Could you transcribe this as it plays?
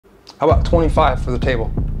How about 25 for the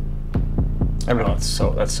table?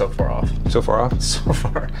 Oh, that's so far off. So far off? So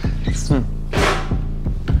far.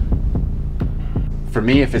 For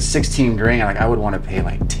me, if it's 16 grand, like I would want to pay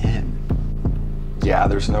like 10. Yeah,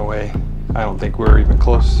 there's no way. I don't think we're even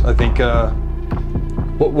close. I think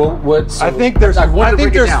What? So I think there's I wanted to break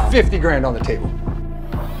it there's down. 50 grand on the table.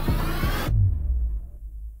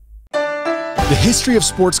 The history of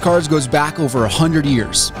sports cars goes back over 100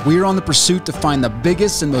 years. We are on the pursuit to find the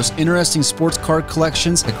biggest and most interesting sports car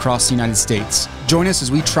collections across the United States. Join us as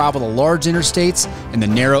we travel the large interstates and the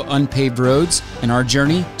narrow unpaved roads in our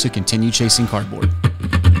journey to continue chasing cardboard.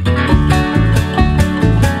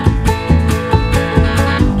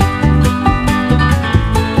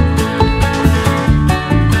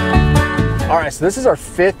 All right, so this is our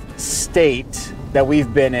 5th state that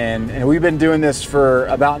we've been in, and we've been doing this for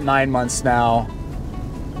about 9 months now.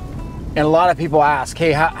 And a lot of people ask,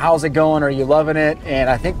 hey, how's it going? Are you loving it? And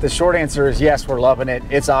I think the short answer is yes, we're loving it.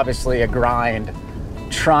 It's obviously a grind,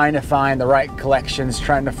 trying to find the right collections,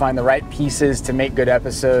 trying to find the right pieces to make good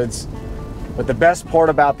episodes. But the best part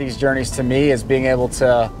about these journeys to me is being able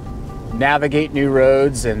to navigate new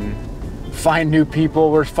roads and find new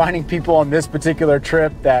people. We're finding people on this particular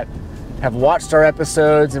trip that have watched our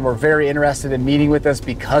episodes and were very interested in meeting with us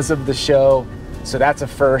because of the show. So that's a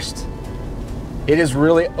first. It is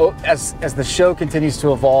really, as the show continues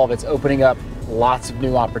to evolve, it's opening up lots of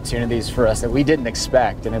new opportunities for us that we didn't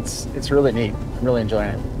expect, and it's really neat. I'm really enjoying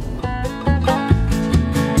it.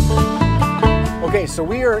 Okay, so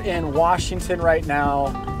we are in Washington right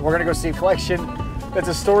now. We're gonna go see a collection that's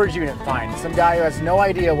a storage unit find. Some guy who has no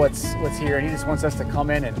idea what's here, and he just wants us to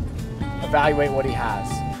come in and evaluate what he has.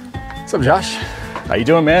 What's up, Josh? How you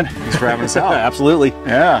doing, man? Thanks for having us out. Absolutely.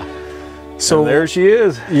 Yeah. So there she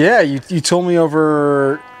is. Yeah, you told me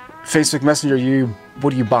over Facebook Messenger, what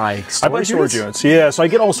do you buy? I buy storage units. Yeah, so I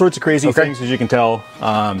get all sorts of crazy Okay. things, as you can tell.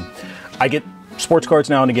 I get sports cards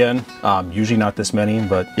now and again. Usually not this many,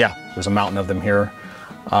 but Yeah. there's a mountain of them here.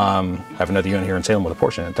 I have another unit here in Salem with a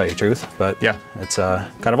Porsche, to tell you the truth. But Yeah. it's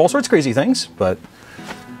kind of all sorts of crazy things, but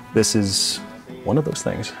this is one of those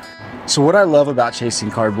things. So what I love about chasing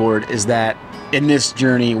cardboard is that in this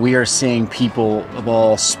journey, we are seeing people of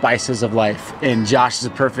all spices of life. And Josh is a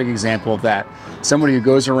perfect example of that. Somebody who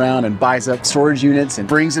goes around and buys up storage units and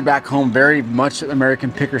brings it back home very much American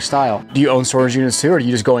picker style. Do you own storage units too, or are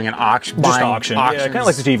you just going in auction? Just auction. Yeah, kind of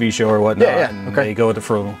like the TV show or whatnot. Yeah, yeah, And okay. they go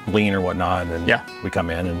for lean or whatnot, and Yeah. we come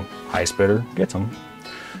in and highest bidder gets them.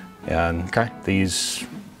 And Okay. these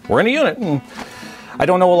were in a unit, and I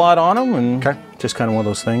don't know a lot on them, and Okay. just kind of one of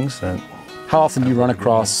those things that. How often do you run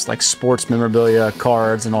across like sports memorabilia,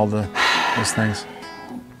 cards, and all those things?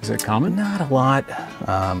 Is it common? Not a lot.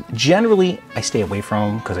 Generally, I stay away from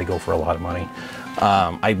them because they go for a lot of money.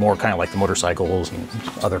 I more kind of like the motorcycles and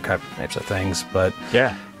other types of things, but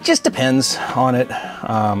Yeah. just depends on it.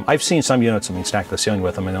 I've seen some units, stack the ceiling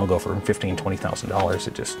with them, and they'll go for $15,000, $20,000.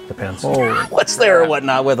 It just depends what's there or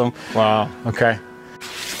whatnot with them. Wow. Okay.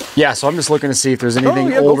 Yeah, so I'm just looking to see if there's anything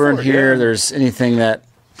yeah, go older in for it, here. yeah. There's anything that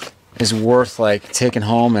is worth like taking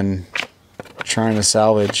home and trying to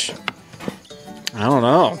salvage. I don't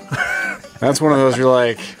know. That's one of those you're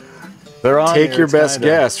like, They're on Take here, your it's best kinda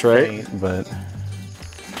guess, right? faint, but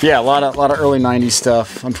yeah, a lot of early '90s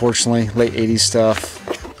stuff. Unfortunately, late '80s stuff.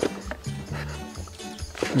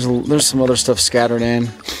 There's some other stuff scattered in.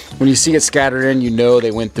 When you see it scattered in, you know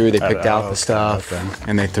they went through, they picked out the okay, stuff, okay.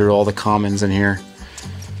 and they threw all the commons in here.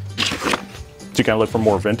 do you kind of look for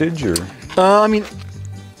more vintage or? I mean,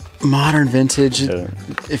 modern vintage. Yeah.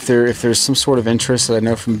 If there's some sort of interest that I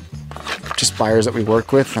know from just buyers that we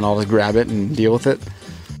work with, then I'll just grab it and deal with it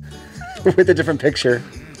with a different picture.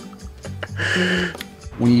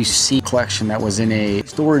 When you see a collection that was in a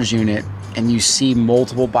storage unit and you see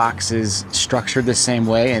multiple boxes structured the same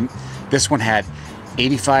way, and this one had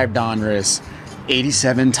 85 Donruss,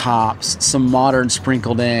 87 Tops, some modern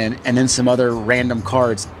sprinkled in, and then some other random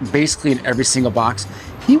cards, basically in every single box.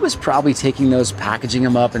 He was probably taking those, packaging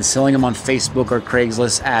them up, and selling them on Facebook or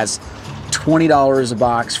Craigslist as $20 a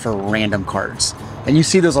box for random cards. And you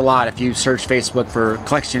see those a lot. If you search Facebook for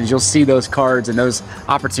collections, you'll see those cards and those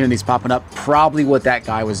opportunities popping up. Probably what that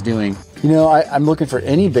guy was doing. You know, I'm looking for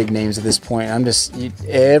any big names at this point.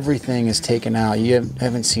 Everything is taken out. You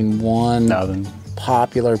haven't seen one Nothing.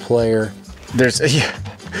 popular player. There's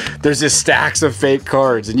just stacks of fake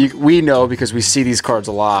cards, and we know because we see these cards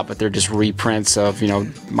a lot, but they're just reprints of,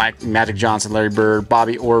 Magic Johnson, Larry Bird,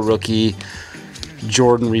 Bobby Orr rookie,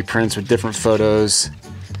 Jordan reprints with different photos,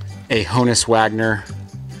 a Honus Wagner.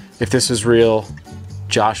 If this was real,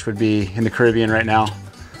 Josh would be in the Caribbean right now,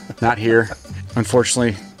 not here.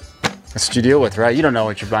 Unfortunately, That's what you deal with, right? You don't know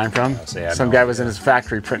what you're buying from. say I Some know. guy was in his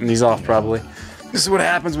factory printing these off probably. This is what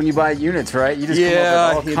happens when you buy units, right? You just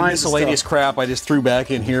come up with all kinds of miscellaneous stuff. crap I just threw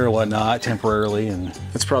back in here or whatnot temporarily, and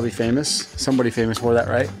That's probably famous. Somebody famous for that,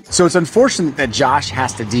 right? So it's unfortunate that Josh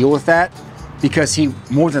has to deal with that because he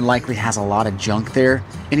more than likely has a lot of junk there,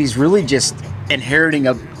 and he's really just inheriting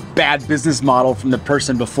a bad business model from the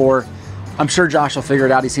person before. I'm sure Josh will figure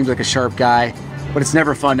it out. He seems like a sharp guy, but it's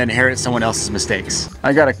never fun to inherit someone else's mistakes.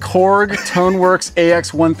 I got a Korg Toneworks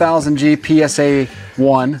AX1000G PSA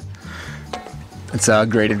 1. It's a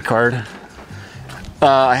graded card.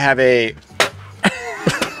 I have a,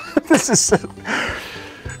 this is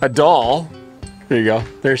a doll. There you go,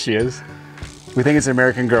 there she is. We think it's an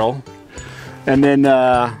American Girl. And then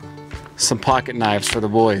some pocket knives for the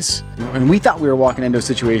boys. And we thought we were walking into a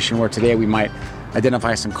situation where today we might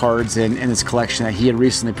identify some cards in this collection that he had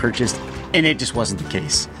recently purchased, and it just wasn't the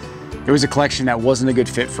case. It was a collection that wasn't a good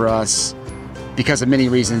fit for us because of many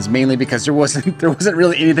reasons, mainly because there wasn't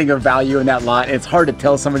really anything of value in that lot. It's hard to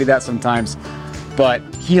tell somebody that sometimes, but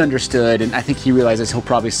he understood, and I think he realizes he'll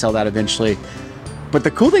probably sell that eventually. But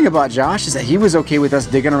the cool thing about Josh is that he was okay with us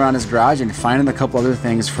digging around his garage and finding a couple other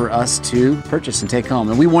things for us to purchase and take home.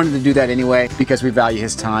 And we wanted to do that anyway because we value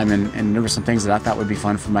his time, and there were some things that I thought would be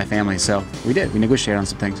fun for my family. So we did. We negotiated on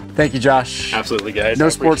some things. Thank you, Josh. absolutely, guys. No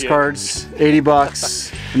sports cards, 80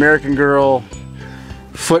 bucks, American Girl,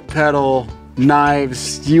 foot pedal,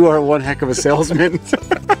 knives. You are one heck of a salesman.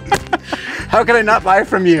 How can I not buy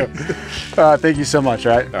from you? Thank you so much,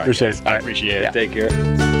 all right? Appreciate it. I appreciate it. Take care.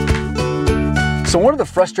 So one of the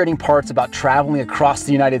frustrating parts about traveling across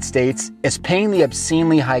the United States is paying the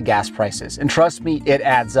obscenely high gas prices. And trust me, it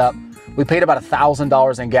adds up. We paid about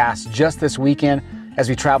 $1,000 in gas just this weekend as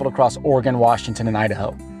we traveled across Oregon, Washington, and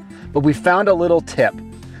Idaho. But we found a little tip.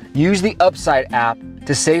 Use the Upside app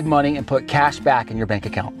to save money and put cash back in your bank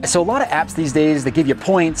account. So a lot of apps these days, they give you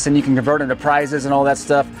points and you can convert into prizes and all that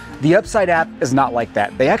stuff. The Upside app is not like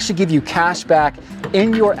that. They actually give you cash back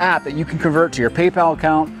in your app that you can convert to your PayPal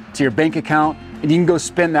account, to your bank account, and you can go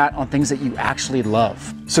spend that on things that you actually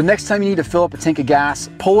love. So next time you need to fill up a tank of gas,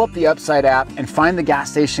 pull up the Upside app and find the gas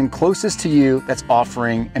station closest to you that's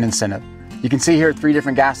offering an incentive. You can see here 3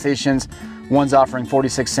 different gas stations. One's offering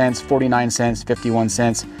 46 cents, 49 cents, 51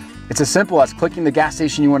 cents. It's as simple as clicking the gas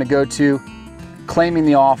station you want to go to, claiming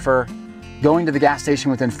the offer, going to the gas station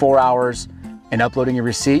within 4 hours, and uploading your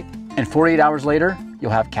receipt. And 48 hours later, you'll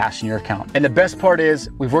have cash in your account. And the best part is,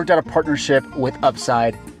 we've worked out a partnership with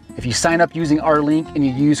Upside. If you sign up using our link and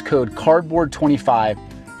you use code CARDBOARD25,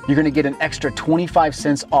 you're gonna get an extra 25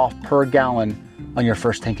 cents off per gallon on your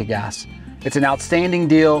first tank of gas. It's an outstanding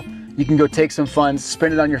deal. You can go take some funds,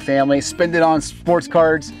 spend it on your family, spend it on sports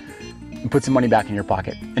cards, and put some money back in your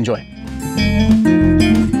pocket. Enjoy.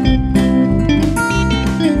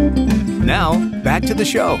 Now, back to the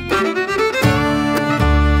show.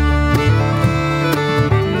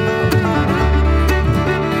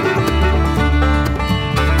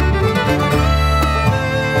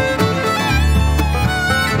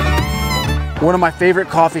 One of my favorite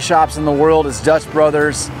coffee shops in the world is Dutch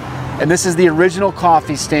Brothers, and this is the original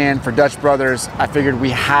coffee stand for Dutch Brothers. I figured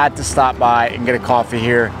we had to stop by and get a coffee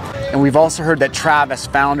here. And we've also heard that Travis,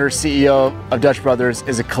 founder, CEO of Dutch Brothers,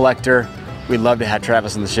 is a collector. We'd love to have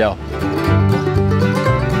Travis on the show.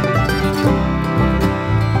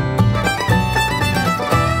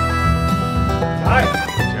 Hi,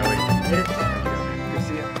 Joey. Good to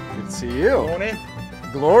see you. Good to see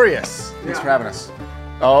you. Glorious. Thanks for having us.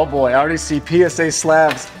 Oh boy, I already see PSA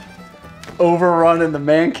slabs overrunning the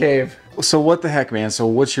man cave. So what the heck, man? So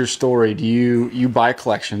what's your story? Do you buy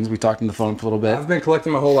collections? We talked on the phone for a little bit. I've been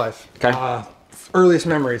collecting my whole life. Okay. Earliest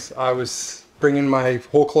memories, I was bringing my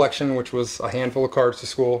whole collection, which was a handful of cards to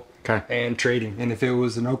school, Okay. and trading. And if it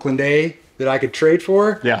was an Oakland A that I could trade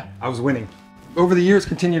for, Yeah. I was winning. Over the years,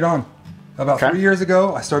 continued on. About Okay. 3 years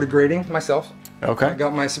ago, I started grading myself. Okay. I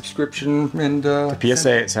got my subscription and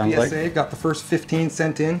PSA, it sounds like. PSA, got the first 15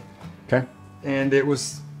 sent in, Okay. and it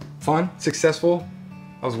was fun, successful.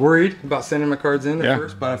 I was worried about sending my cards in at Yeah.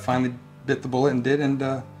 first, but I finally bit the bullet and did, and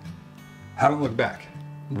haven't looked back.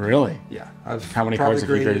 Really? Yeah, I've How many probably cards have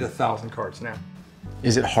you graded graded? 1,000 cards now.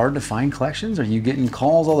 Is it hard to find collections? Are you getting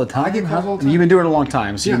calls all the time? I get calls all the I mean, you've time. been doing it a long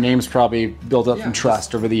time, so your Yeah. name's probably built up Yeah, some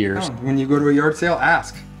trust over the years. No, when you go to a yard sale,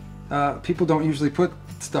 ask. People don't usually put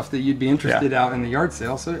stuff that you'd be interested out in the yard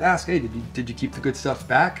sale, so ask, hey, did you keep the good stuff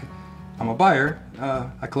back? I'm a buyer.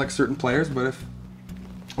 I collect certain players, but if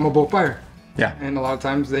I'm a bulk buyer. Yeah. And a lot of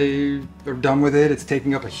times they are done with it. It's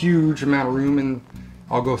taking up a huge amount of room, and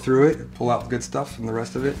I'll go through it, pull out the good stuff, and the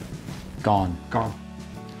rest of it, Gone. gone.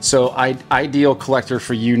 So ideal collector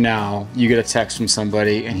for you now, you get a text from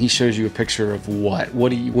somebody and he shows you a picture of what? What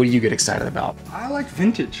do you get excited about? I like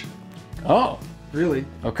vintage, Oh, really.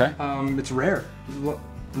 okay. It's rare.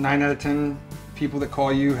 9 out of 10 people that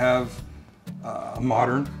call you have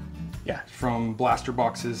modern Yeah. from blaster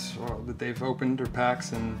boxes that they've opened or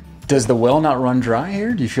packs. And Does the well not run dry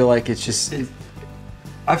here? Do you feel like it's just...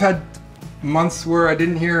 I've had months where I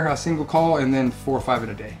didn't hear a single call, and then 4 or 5 in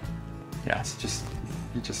a day. Yeah, It's just,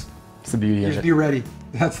 you just it's the beauty of just it. be ready.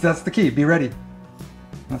 That's the key. Be ready.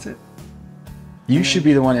 That's it. You should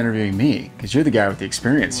be the one interviewing me because you're the guy with the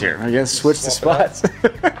experience here. I guess switch the spots.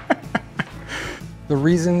 The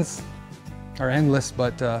reasons are endless,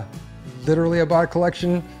 but literally I bought a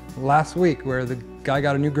collection last week where the guy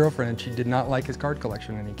got a new girlfriend and she did not like his card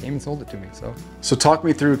collection, and he came and sold it to me. So talk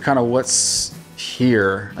me through kind of what's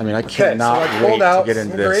here. I mean, I cannot so I wait pulled out to get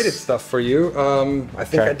into some this. graded stuff for you. I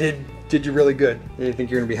think Okay. I did you really good. I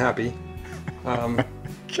think you're gonna be happy.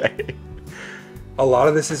 Okay. A lot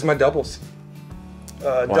of this is my doubles.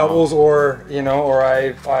 Doubles, or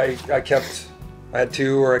I had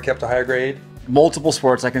 2, or I kept a higher grade. Multiple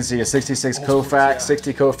sports. I can see a 66 Multiple Koufax, sports, yeah.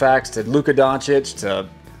 60 Koufax to Luka Doncic to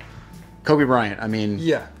Kobe Bryant. I mean,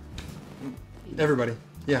 Yeah. Everybody.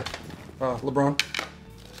 Yeah. LeBron.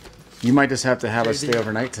 you might just have to have us JD. stay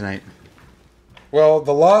overnight tonight. Well,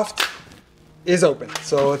 the loft is open,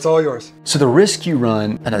 so it's all yours. So the risk you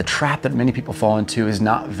run and the trap that many people fall into is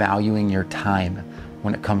not valuing your time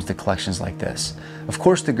when it comes to collections like this. Of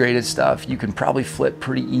course, the graded stuff, you can probably flip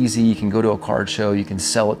pretty easy. You can go to a card show, you can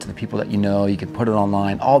sell it to the people that you know, you can put it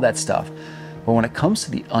online, all that stuff. But when it comes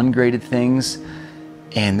to the ungraded things,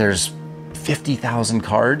 and there's 50,000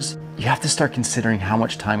 cards, you have to start considering how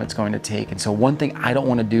much time it's going to take. And so one thing I don't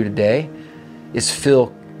want to do today is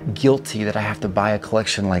feel guilty that I have to buy a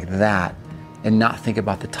collection like that and not think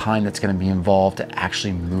about the time that's going to be involved to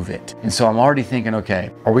actually move it. And so I'm already thinking,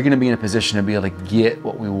 okay, are we going to be in a position to be able to get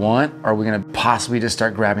what we want? Or are we going to possibly just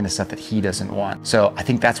start grabbing the stuff that he doesn't want? So I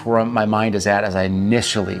think that's where my mind is at as I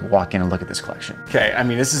initially walk in and look at this collection. Okay, I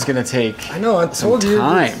mean, this is going to take I know, I some told you.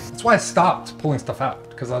 time. That's why I stopped pulling stuff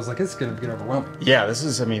out, because I was like, it's gonna get overwhelming. Yeah, this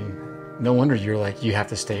is, I mean, no wonder you're like, you have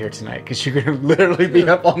to stay here tonight because you're going to literally be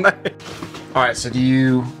up all night. All right, so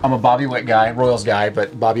I'm a Bobby Witt guy, Royals guy,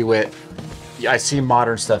 but Bobby Witt, I see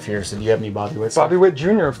modern stuff here, so do you have any Bobby Witt stuff? Bobby Witt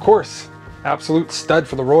Jr., of course. Absolute stud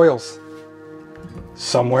for the Royals.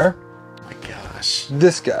 Somewhere. Oh my gosh.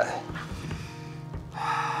 This guy.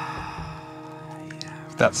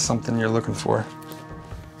 If that's something you're looking for.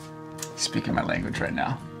 Speaking my language right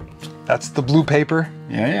now. That's the blue paper,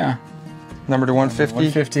 Yeah. number to 150.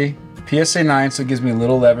 150. PSA 9, so it gives me a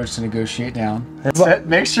little leverage to negotiate down.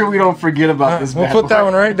 Make sure we don't forget about this We'll bad put that boy.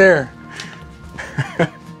 one right there.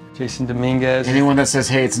 Jason Dominguez. Anyone that says,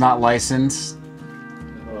 hey, it's not licensed,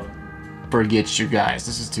 forget you guys.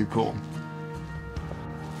 This is too cool.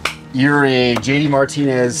 You're a JD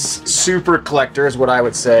Martinez super collector is what I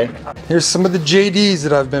would say. Here's some of the JDs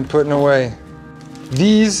that I've been putting away.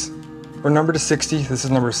 These were numbered to 60. This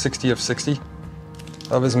is number 60 of 60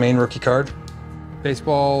 of his main rookie card.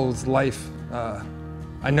 Baseball's life.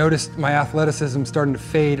 I noticed my athleticism starting to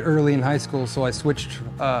fade early in high school, so I switched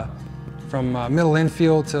from middle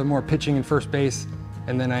infield to more pitching and first base,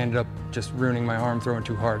 and then I ended up just ruining my arm throwing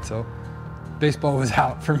too hard. So baseball was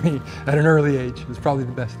out for me at an early age. It was probably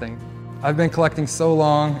the best thing. I've been collecting so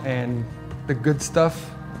long, and the good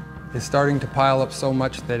stuff is starting to pile up so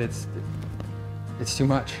much that it's too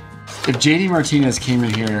much. If JD Martinez came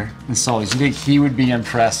in here and saw these, you think he would be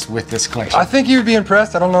impressed with this collection? I think he would be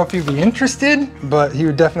impressed. I don't know if he'd be interested, but he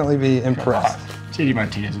would definitely be impressed. JD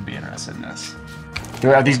Martinez would be interested in this.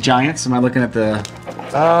 Are these Giants? Am I looking at the...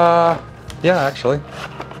 Yeah, actually.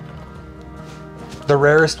 The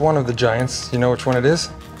rarest one of the Giants. You know which one it is?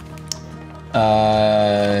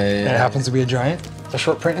 It happens to be a Giant. A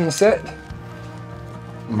short print in the set.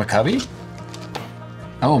 McCovey?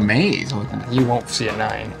 Oh, Mays. You won't see a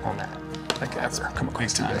 9 on that. Like That's ever. Come big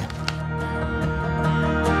across time. today.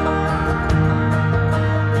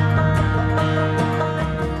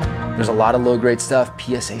 There's a lot of low-grade stuff,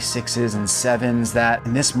 PSA 6s and 7s that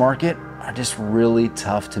in this market are just really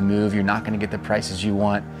tough to move. You're not going to get the prices you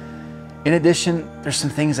want. In addition, there's some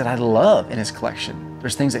things that I love in his collection.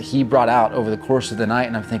 There's things that he brought out over the course of the night,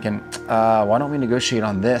 and I'm thinking, why don't we negotiate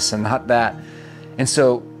on this and not that? And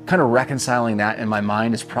so kind of reconciling that in my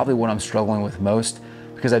mind is probably what I'm struggling with most,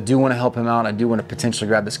 because I do want to help him out. I do want to potentially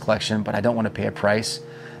grab this collection, but I don't want to pay a price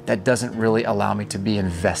that doesn't really allow me to be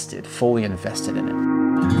invested, fully invested in it.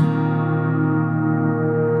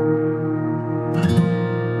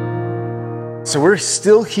 So we're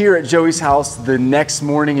still here at Joey's house the next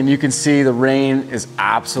morning, and you can see the rain is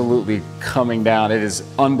absolutely coming down. It is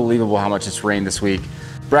unbelievable how much it's rained this week.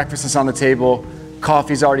 Breakfast is on the table,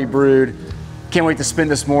 coffee's already brewed. Can't wait to spend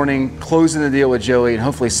this morning closing the deal with Joey and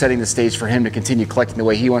hopefully setting the stage for him to continue collecting the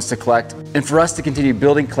way he wants to collect, and for us to continue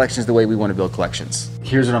building collections the way we want to build collections.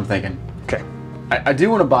 Here's what I'm thinking. Okay. I do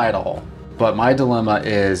want to buy it all, but my dilemma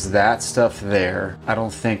is that stuff there, I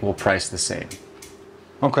don't think will price the same.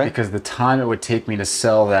 Okay. Because the time it would take me to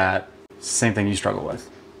sell that, same thing you struggle with,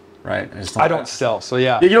 right? I don't sell, so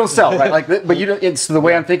yeah. You don't sell, right? Like, but you don't. It's the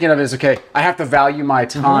way I'm thinking of it is, okay, I have to value my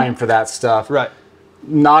time for that stuff. Right.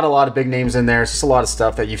 Not a lot of big names in there. It's just a lot of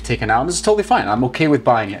stuff that you've taken out. And it's totally fine. I'm okay with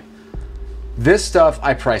buying it. This stuff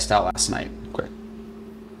I priced out last night. Okay.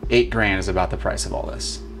 $8,000 is about the price of all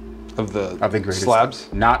this. Of the graded slabs?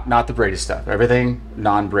 Stuff. Not the Brady stuff. Everything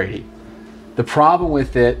non-Brady. The problem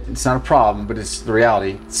with it, it's not a problem, but it's the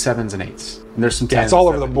reality, 7s and 8s. And there's some 10s. Yeah, it's all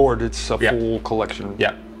over the board. It's a full collection.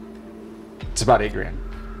 Yeah. It's about $8,000.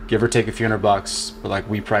 Give or take a few $100. But like,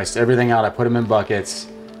 we priced everything out. I put them in buckets.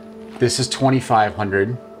 This is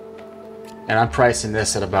 $2,500. And I'm pricing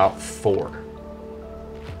this at about $4,000.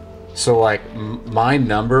 So like, my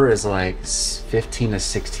number is like 15 to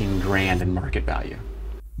 16 grand in market value.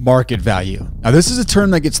 Market value. Now, this is a term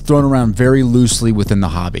that gets thrown around very loosely within the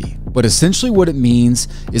hobby, but essentially what it means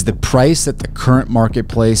is the price that the current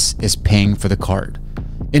marketplace is paying for the card.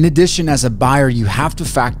 In addition, as a buyer, you have to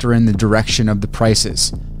factor in the direction of the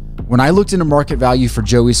prices. When I looked into market value for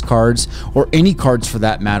Joey's cards, or any cards for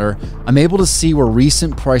that matter, I'm able to see where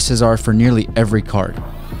recent prices are for nearly every card.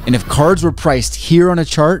 And if cards were priced here on a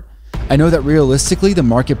chart, I know that realistically the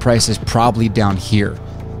market price is probably down here.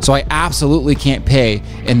 So I absolutely can't pay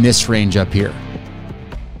in this range up here.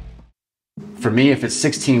 For me, if it's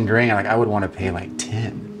 16 grand, like, I would want to pay like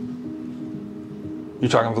 10. You're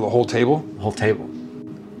talking for the whole table? The whole table.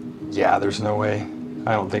 Yeah, there's no way.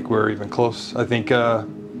 I don't think we're even close. I think So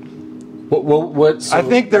I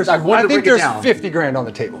think there's 50. 50 grand on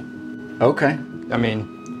the table. Okay. I mean,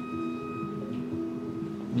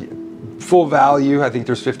 full value, I think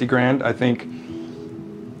there's 50 grand. I think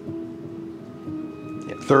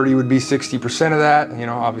 30 would be 60% of that. You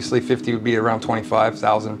know, obviously 50 would be around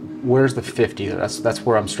 25,000. Where's the 50? That's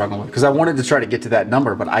where I'm struggling with, because I wanted to try to get to that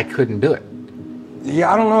number, but I couldn't do it.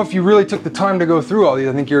 Yeah, I don't know if you really took the time to go through all these.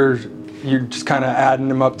 I think you're just kind of adding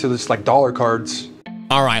them up to just like dollar cards.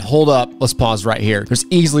 All right, hold up. Let's pause right here. There's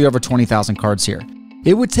easily over 20,000 cards here.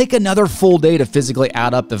 It would take another full day to physically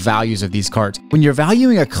add up the values of these cards. When you're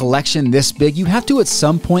valuing a collection this big, you have to at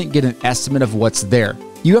some point get an estimate of what's there.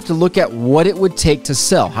 You have to look at what it would take to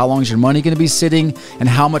sell, how long is your money going to be sitting, and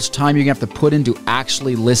how much time you're going to have to put into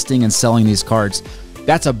actually listing and selling these cards.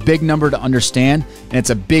 That's a big number to understand, and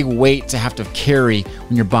it's a big weight to have to carry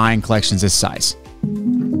when you're buying collections this size.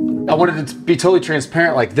 I wanted to be totally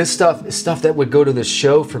transparent. Like, this stuff is stuff that would go to the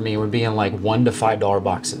show for me would be in like $1 to $5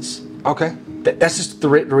 boxes. Okay. That's just the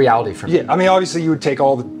reality for me. Yeah, I mean, obviously you would take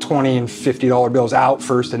all the $20 and $50 bills out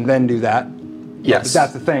first and then do that. Yes. But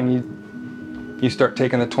that's the thing. You start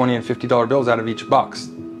taking the $20 and $50 bills out of each box.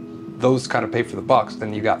 Those kind of pay for the box.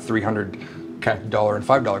 Then you got $300 and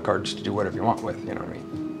 $5 cards to do whatever you want with. You know what I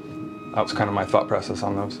mean? That was kind of my thought process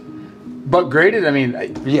on those. But graded, I mean,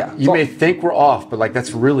 yeah, you may think we're off, but like,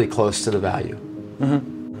 that's really close to the value.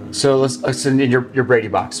 So let's in your Brady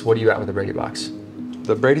box. What are you at with the Brady box?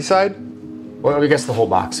 The Brady side? Well, I guess the whole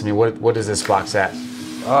box. I mean, what is this box at?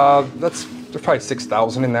 There's probably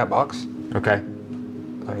 6,000 in that box. Okay.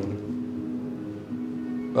 I mean,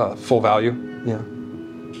 full value. Yeah.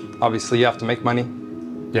 Obviously, you have to make money.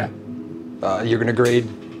 Yeah. You're gonna grade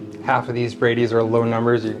half of these Brady's are low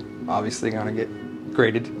numbers. You're obviously gonna get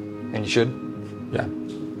graded, and you should. Yeah.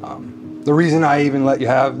 The reason I even let you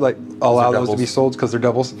allow those to be sold because they're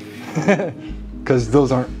doubles, because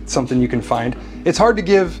those aren't something you can find. It's hard to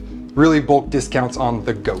give really bulk discounts on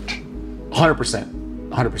the GOAT. 100%.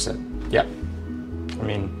 100%. Yeah. I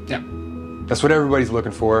mean, Yeah. that's what everybody's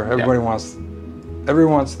looking for. Everybody wants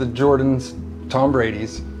the Jordans, Tom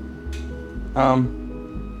Brady's.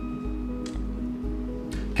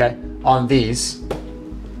 Okay. On these,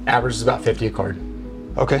 average is about 50 a card.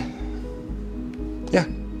 Okay. Yeah,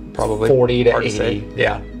 probably 40 to hard 80. say.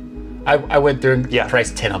 Yeah. I went through and Yeah.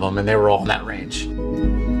 priced 10 of them, and they were all in that range.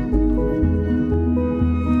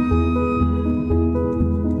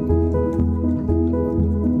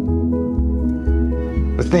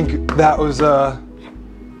 I think that was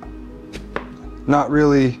not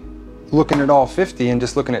really looking at all 50 and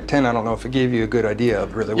just looking at 10. I don't know if it gave you a good idea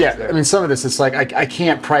of really what's there. I mean, some of this, it's like, I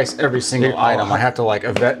can't price every single item. I have to like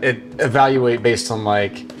evaluate based on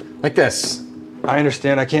like this. I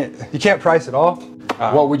understand. You can't price it all.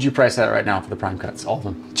 What would you price that right now for the prime cuts? All of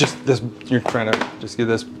them? Just this, you're trying to just get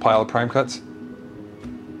this pile of prime cuts?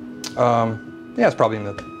 Yeah, it's probably in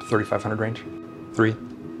the 3,500 range. 3.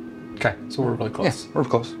 Okay, so we're really close. Yeah, we're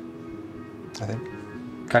close, I think.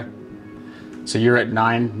 Okay. So you're at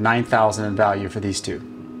 9,000 in value for these two.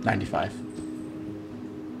 95.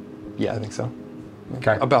 Yeah, I think so.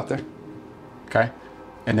 Okay. About there. Okay.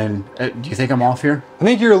 And then, do you think I'm off here? I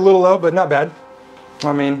think you're a little low, but not bad.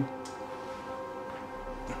 I mean,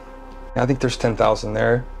 I think there's 10,000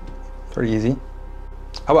 there. Pretty easy.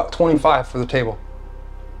 How about 25 for the table?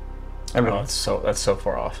 Oh, that's so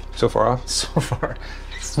far off. So far off? So far.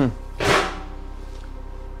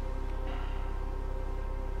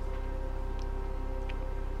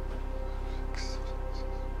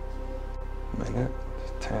 Minute,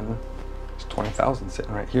 10, there's 20,000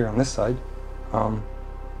 sitting right here on this side.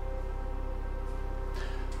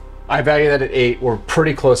 I value that at 8. We're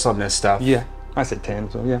pretty close on this stuff. Yeah, I said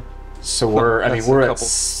 10, so yeah. So we're at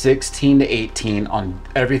 16 to 18 on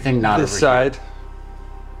everything not This over side,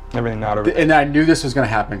 everything not over here. And I knew this was going to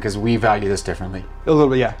happen because we value this differently. A little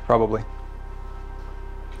bit, yeah, probably.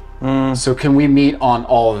 So can we meet on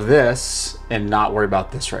all of this and not worry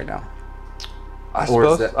about this right now? I Or is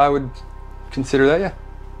suppose that- I would consider that, yeah.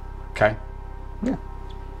 Okay. Yeah.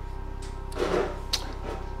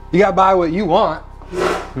 You gotta buy what you want.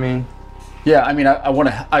 I mean, Yeah, I mean,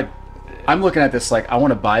 I'm looking at this like I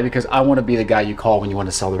want to buy because I want to be the guy you call when you want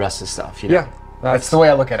to sell the rest of the stuff. You know? yeah. That's the way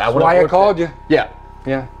I look at it. That's why I called you. Yeah.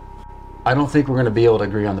 Yeah. I don't think we're going to be able to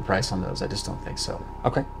agree on the price on those. I just don't think so.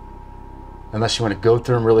 Okay. Unless you want to go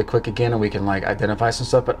through them really quick again and we can like identify some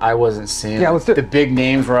stuff, but I wasn't seeing Yeah, let's do it. the big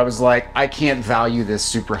names where I was like, I can't value this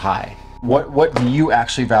super high. What do you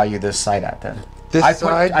actually value this site at then? This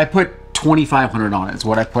side? I put 2,500 on it is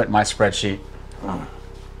what I put in my spreadsheet.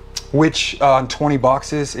 Which on 20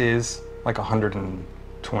 boxes is like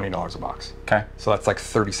 $120 a box. Okay. So that's like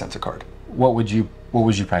 30 cents a card. What would you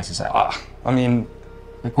price this at? I mean,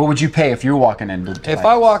 Like, what would you pay if you were walking in? if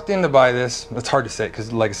I walked in to buy this, it's hard to say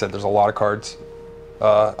because, like I said, there's a lot of cards.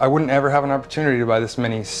 I wouldn't ever have an opportunity to buy this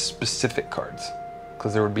many specific cards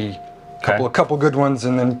because there would be a couple good ones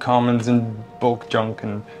and then commons and bulk junk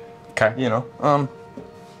and you know,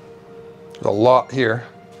 there's a lot here.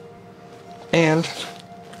 And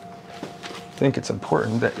I think it's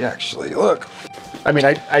important that you actually look. I mean,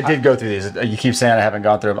 I did go through these. You keep saying I haven't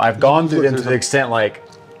gone through them. I've gone through them to the extent like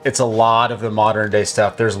it's a lot of the modern day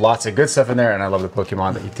stuff. There's lots of good stuff in there, and I love the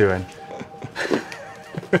Pokemon that you're doing.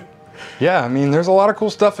 Yeah, I mean, there's a lot of cool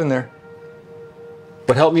stuff in there.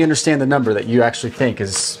 But help me understand the number that you actually think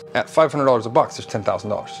is... At $500 a box, there's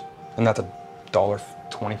 $10,000, and that's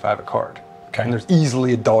 $1.25 a card. Okay. And there's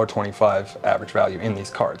easily $1.25 average value in these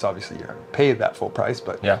cards. Obviously, you're gonna pay that full price,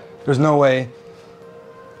 but there's no way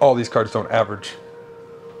all these cards don't average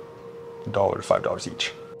 $1 to $5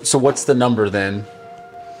 each. So what's the number then?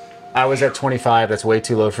 I was at 25. That's way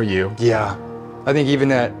too low for you. Yeah, I think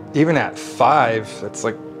even at 5, that's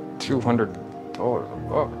like $200 a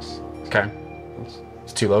box. Okay.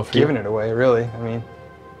 It's too low for you. Giving it away, really. I mean,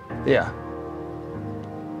 yeah.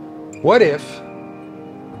 What if?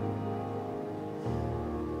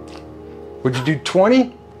 Would you do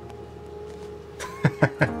 20?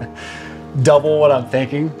 Double what I'm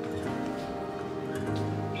thinking.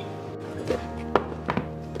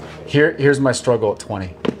 Here's my struggle at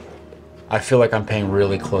 20. I feel like I'm paying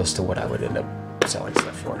really close to what I would end up selling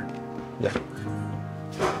stuff for. Yeah.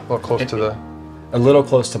 A little close to the... A little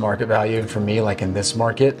close to market value. And for me, like in this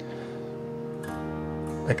market,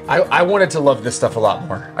 like I wanted to love this stuff a lot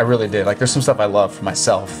more. I really did. Like there's some stuff I love for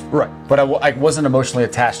myself. Right. But I wasn't emotionally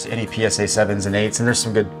attached to any PSA 7s and 8s. And there's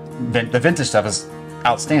some good... The vintage stuff is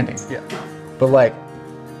outstanding. Yeah. But like,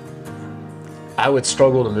 I would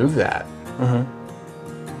struggle to move that.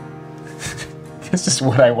 It's just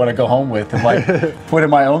what I want to go home with and like put in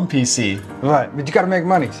my own PC. Right, but you got to make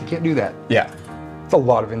money, so you can't do that. Yeah, It's a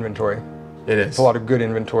lot of inventory. it is. It's a lot of good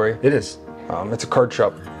inventory. It is. It's a card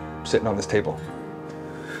shop sitting on this table.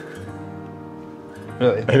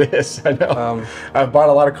 Really. It is. I know. I've bought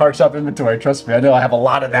a lot of card shop inventory. Trust me. I know I have a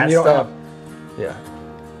lot of that You don't stuff. Yeah.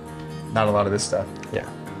 Not a lot of this stuff. Yeah.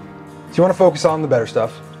 So you want to focus on the better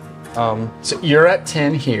stuff. So you're at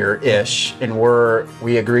 10 here-ish, and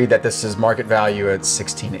we agreed that this is market value at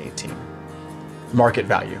 16 to 18. Market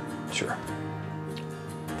value Sure.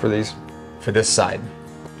 For these, for this side.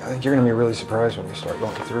 I think you're going to be really surprised when you start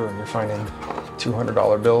going through and you're finding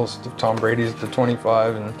 $200 bills to Tom Brady's to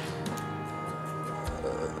 25 and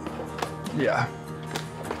yeah.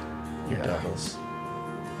 Your doubles.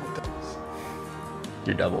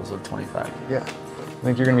 Your doubles of 25. Yeah. I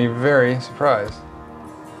think you're gonna be very surprised.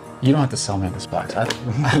 You don't have to sell me on this box. I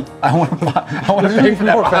want to pay for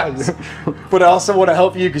that box. But I also want to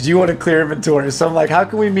help you because you want to clear inventory. So I'm like, how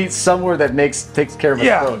can we meet somewhere that takes care of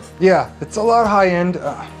us both? Yeah, it's a lot high end.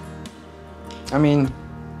 I mean,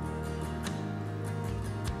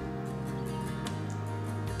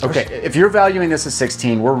 okay, if you're valuing this at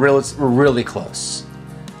 16, we're really close.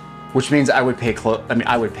 Which means I would pay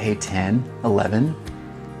I would pay 10, 11.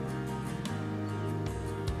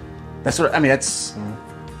 That's what I mean. That's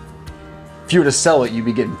if you were to sell it, you'd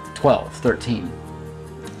be getting 12, 13.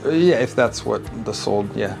 yeah, if that's what the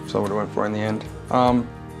sold, yeah, so what it went for in the end.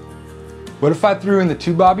 What if I threw in the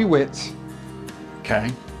 2 Bobby Witts,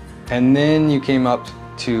 Okay. and then you came up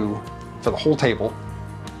to, for the whole table,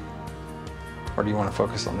 or do you want to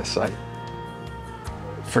focus on this side?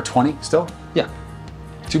 For 20 still? Yeah.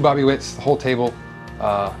 2 Bobby Witts, the whole table,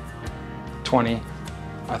 20.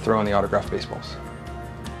 I throw in the autographed baseballs.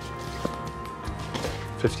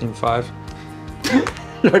 15.5.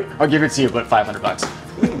 I'll give it to you, but $500.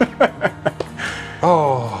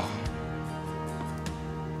 Oh.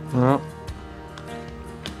 Well.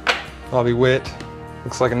 Bobby Witt.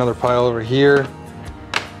 Looks like another pile over here.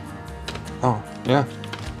 Oh, yeah.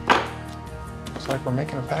 Looks like we're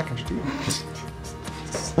making a package deal.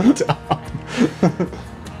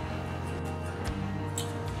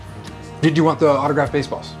 Did you want the autographed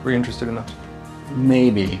baseballs? Were you interested in those?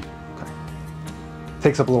 Maybe. Okay.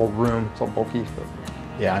 Takes up a little room. It's all bulky. But...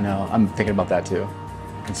 Yeah, I know. I'm thinking about that too,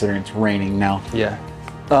 considering it's raining now. yeah.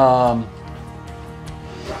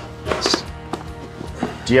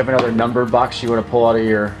 Do you have another number box you want to pull out of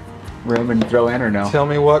your room and throw in, or no? Tell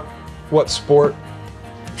me what sport?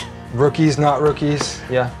 Rookies, not rookies.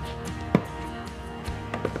 Yeah.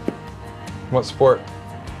 What sport?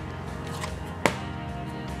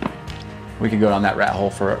 We could go down that rat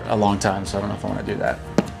hole for a long time, so I don't know if I want to do that.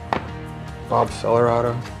 Bob Feller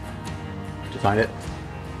auto. Did you find it?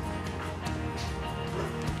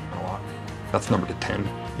 That's number to 10.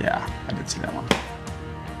 Yeah, I did see that one.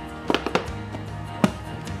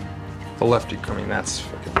 The lefty, I mean, that's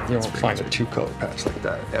fucking, you won't find a 2-color patch like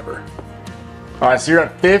that ever. All right, so you're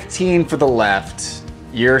at 15 for the left.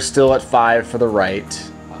 You're still at 5 for the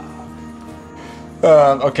right.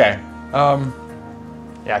 Okay.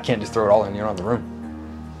 Yeah, I can't just throw it all in. You don't have the room.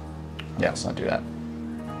 Yeah, let's not do that.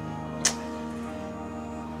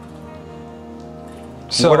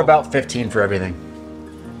 So what about 15 for everything?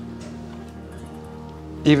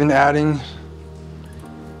 even adding?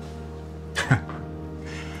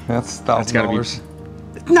 That's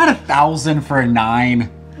 $1,000. Not $1,000 for a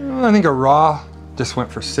 9. I think a raw just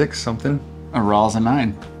went for 6 something. A raw's a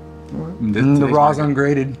 9. The raw's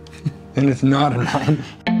ungraded, and it's not a 9.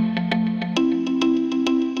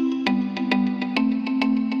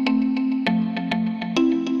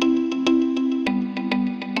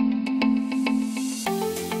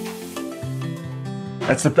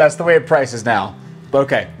 That's the way it prices now. But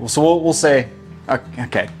okay, so we'll say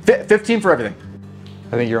okay, 15 for everything.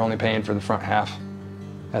 I think you're only paying for the front half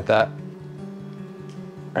at that,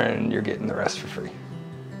 and you're getting the rest for free.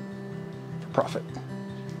 For profit.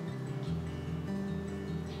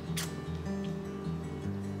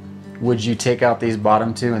 Would you take out these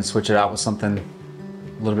bottom two and switch it out with something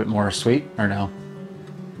a little bit more sweet, or no?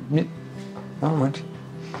 Yeah, not much.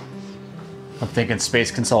 I'm thinking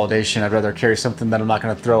space consolidation. I'd rather carry something that I'm not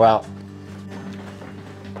going to throw out.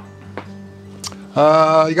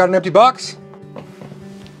 You got an empty box?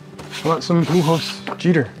 I want some Pujols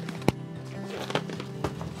Jeter.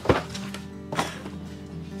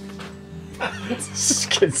 This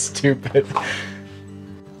kid's stupid.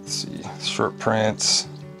 Let's see, short prints.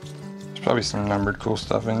 There's probably some numbered cool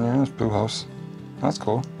stuff in here. There's Pujols. That's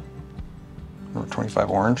cool. Number 25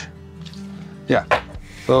 orange. Yeah.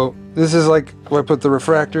 So this is like where I put the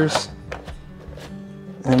refractors.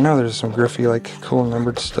 And now there's some Griffey, like cool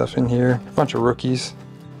numbered stuff in here. A bunch of rookies.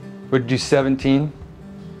 Would do 17.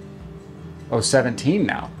 Oh, 17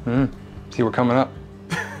 now. See, we're coming up.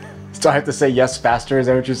 So I have to say yes faster, is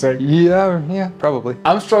that what you're saying? Yeah, probably.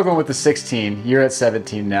 I'm struggling with the 16. You're at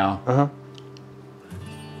 17 now. Uh-huh.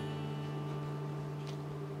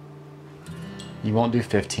 You won't do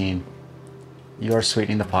 15. You are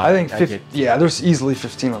sweetening the pot. I think 15, yeah, there's easily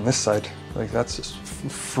 15 on this side. Like that's just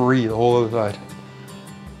free, the whole other side.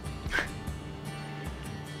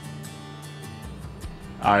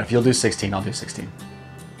 All right, if you'll do 16, I'll do 16.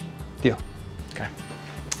 Deal. Okay.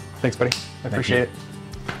 Thanks, buddy. I appreciate it.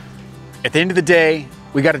 At the end of the day,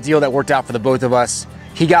 we got a deal that worked out for the both of us.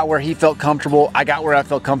 He got where he felt comfortable, I got where I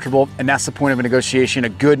felt comfortable, and that's the point of a negotiation, a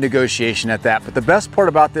good negotiation at that. But the best part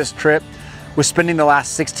about this trip was spending the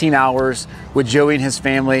last 16 hours with Joey and his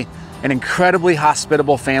family. An incredibly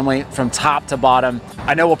hospitable family from top to bottom.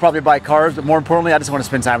 I know we'll probably buy cars, but more importantly, I just want to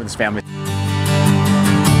spend time with this family.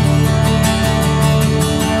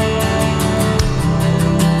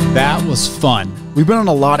 That was fun. We've been on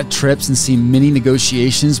a lot of trips and seen many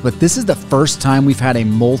negotiations, but this is the first time we've had a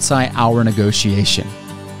multi-hour negotiation.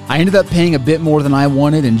 I ended up paying a bit more than I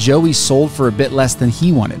wanted, and Joey sold for a bit less than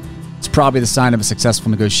he wanted. It's probably the sign of a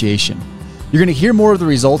successful negotiation. You're going to hear more of the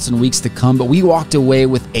results in weeks to come, but we walked away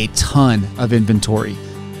with a ton of inventory.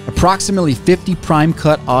 Approximately 50 prime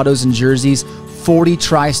cut autos and jerseys, 40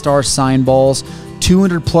 TriStar sign balls,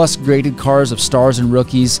 200 plus graded cars of stars and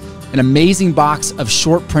rookies, an amazing box of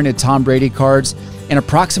short printed Tom Brady cards, and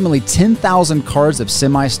approximately 10,000 cards of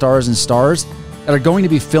semi-stars and stars that are going to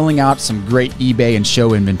be filling out some great eBay and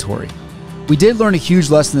show inventory. We did learn a huge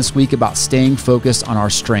lesson this week about staying focused on our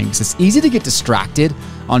strengths. It's easy to get distracted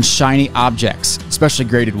on shiny objects, especially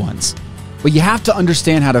graded ones. But you have to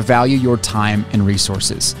understand how to value your time and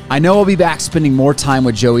resources. I know I'll be back spending more time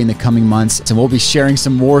with Joey in the coming months, and we'll be sharing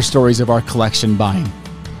some more stories of our collection buying.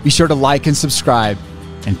 Be sure to like and subscribe,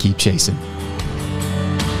 and keep chasing.